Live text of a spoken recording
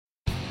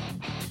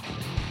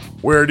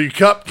Where do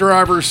Cup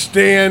drivers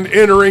stand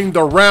entering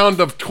the round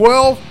of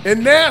 12?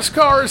 And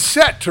NASCAR is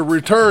set to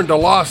return to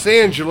Los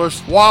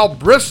Angeles while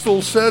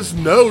Bristol says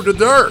no to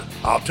dirt.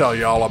 I'll tell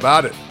you all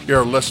about it.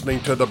 You're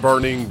listening to the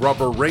Burning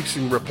Rubber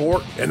Racing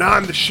Report, and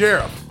I'm the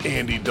Sheriff,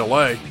 Andy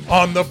DeLay,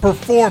 on the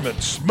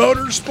Performance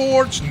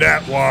Motorsports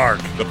Network.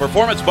 The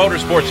Performance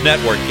Motorsports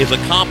Network is a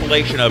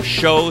compilation of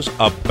shows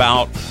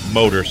about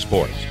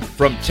motorsports.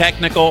 From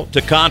technical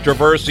to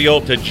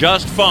controversial to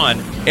just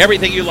fun,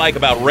 everything you like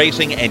about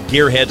racing and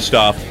gearhead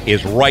stuff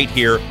is right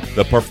here,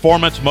 the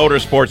Performance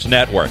Motorsports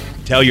Network.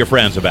 Tell your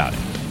friends about it.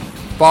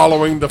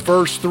 Following the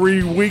first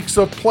 3 weeks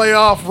of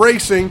playoff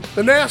racing,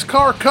 the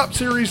NASCAR Cup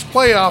Series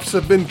playoffs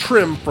have been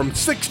trimmed from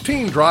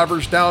 16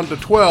 drivers down to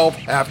 12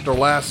 after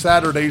last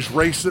Saturday's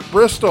race at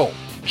Bristol.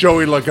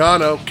 Joey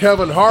Logano,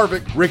 Kevin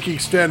Harvick, Ricky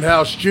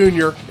Stenhouse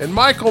Jr., and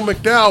Michael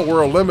McDowell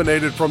were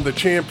eliminated from the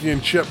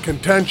championship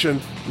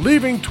contention,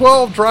 leaving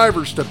 12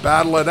 drivers to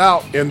battle it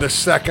out in the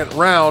second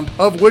round,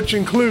 of which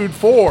include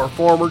 4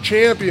 former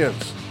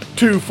champions.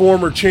 2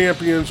 former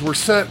champions were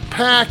sent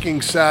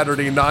packing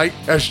Saturday night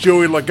as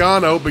Joey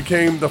Logano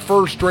became the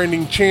first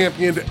reigning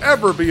champion to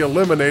ever be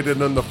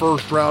eliminated in the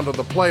first round of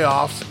the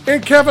playoffs,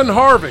 and Kevin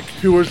Harvick,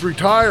 who is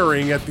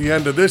retiring at the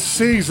end of this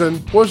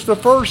season, was the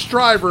first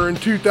driver in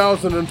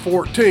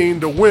 2014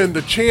 to win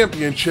the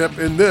championship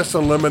in this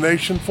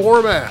elimination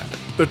format.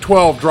 The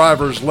 12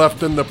 drivers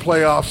left in the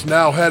playoffs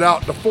now head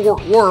out to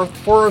Fort Worth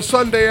for a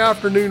Sunday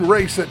afternoon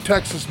race at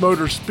Texas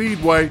Motor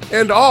Speedway,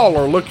 and all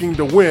are looking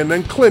to win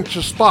and clinch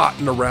a spot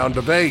in the round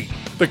of 8.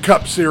 The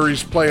Cup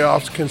Series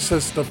playoffs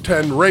consist of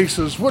 10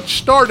 races, which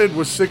started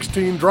with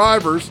 16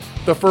 drivers.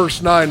 The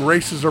first 9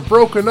 races are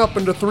broken up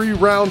into 3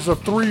 rounds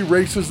of 3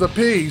 races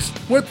apiece,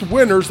 with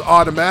winners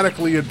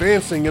automatically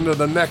advancing into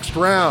the next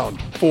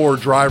round. 4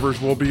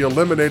 drivers will be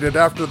eliminated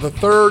after the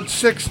 3rd,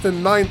 6th,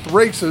 and 9th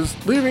races,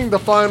 leaving the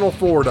final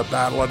 4 to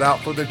battle it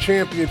out for the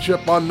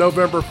championship on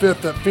November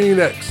 5th at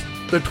Phoenix.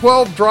 The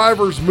 12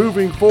 drivers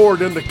moving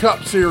forward in the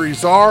Cup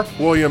Series are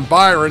William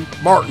Byron,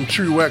 Martin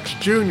Truex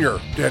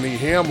Jr., Denny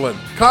Hamlin,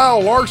 Kyle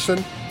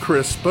Larson,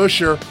 Chris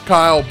Buescher,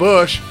 Kyle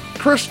Busch,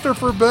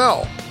 Christopher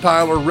Bell,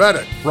 Tyler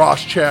Reddick,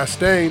 Ross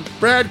Chastain,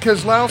 Brad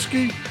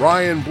Keselowski,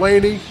 Ryan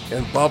Blaney,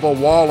 and Bubba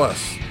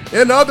Wallace.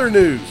 In other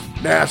news,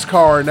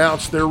 NASCAR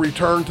announced their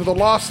return to the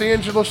Los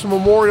Angeles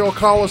Memorial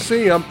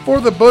Coliseum for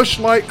the Busch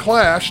Light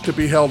Clash to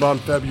be held on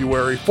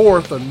February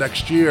 4th of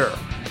next year.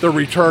 The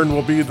return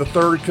will be the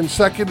 3rd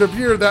consecutive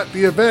year that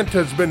the event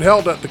has been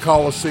held at the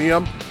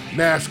Coliseum.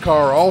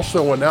 NASCAR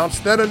also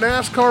announced that a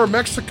NASCAR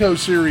Mexico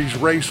Series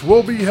race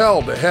will be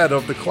held ahead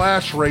of the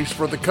Clash race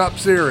for the Cup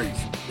Series.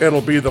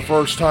 It'll be the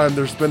first time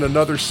there's been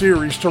another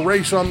series to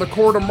race on the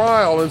quarter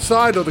mile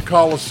inside of the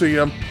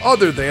Coliseum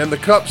other than the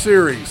Cup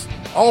Series.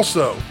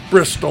 Also,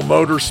 Bristol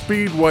Motor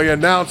Speedway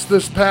announced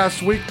this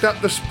past week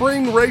that the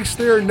spring race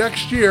there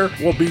next year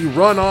will be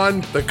run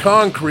on the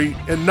concrete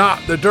and not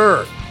the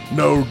dirt.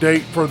 No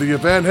date for the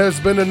event has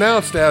been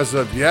announced as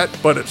of yet,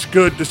 but it's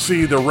good to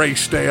see the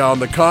race stay on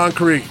the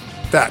concrete.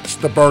 That's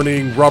the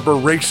Burning Rubber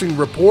Racing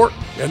Report,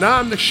 and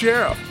I'm the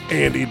Sheriff,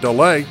 Andy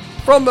DeLay,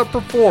 from the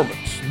Performance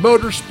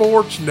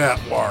Motorsports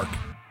Network.